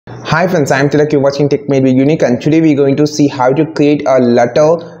Hi friends, I am Tilak. You're watching Tech Made Be Unique, and today we're going to see how to create a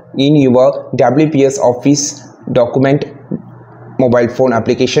letter in your WPS Office document mobile phone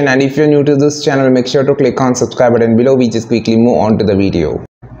application. And if you're new to this channel, make sure to click on subscribe button below. We just quickly move on to the video.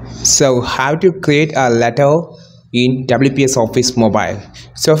 So how to create a letter in WPS Office mobile.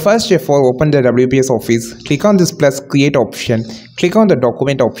 So first of all, open the WPS Office, click on this plus create option, click on the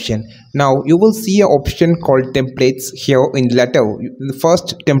document option. Now you will see an option called templates here in letter. The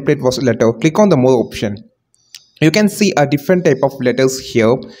first template was letter. Click on the more option. You can see a different type of letters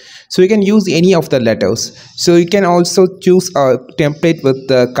here, so you can use any of the letters. So you can also choose a template with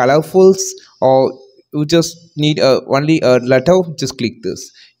the colorfuls, or you just need only a letter. Just click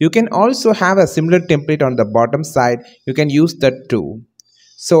this. You can also have a similar template on the bottom side. You can use that too.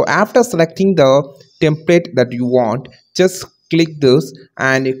 So after selecting the template that you want, just click this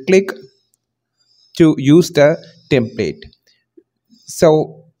and click to use the template.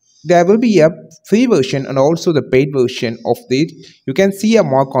 So there will be a free version and also the paid version of it. You can see a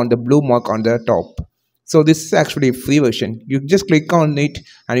mark on the blue mark on the top. So this is actually a free version. You just click on it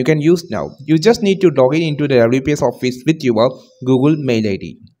and you can use now. You just need to log in into the WPS Office with your Google Mail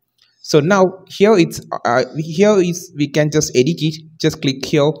ID. So now here we can just edit it. Just click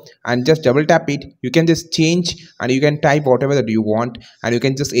here and just double tap it. You can just change and you can type whatever that you want, and you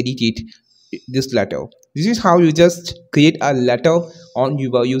can just edit it, this letter. This is how you just create a letter on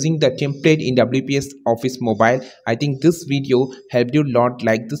your using the template in WPS Office mobile. I think this video helped you a lot.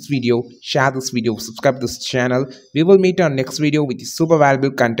 Like this video, share this video, subscribe to this channel. We will meet on next video with super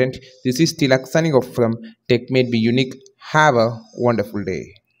valuable content. This is Tilak signing off from Tech Made Be Unique. Have a wonderful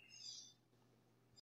day.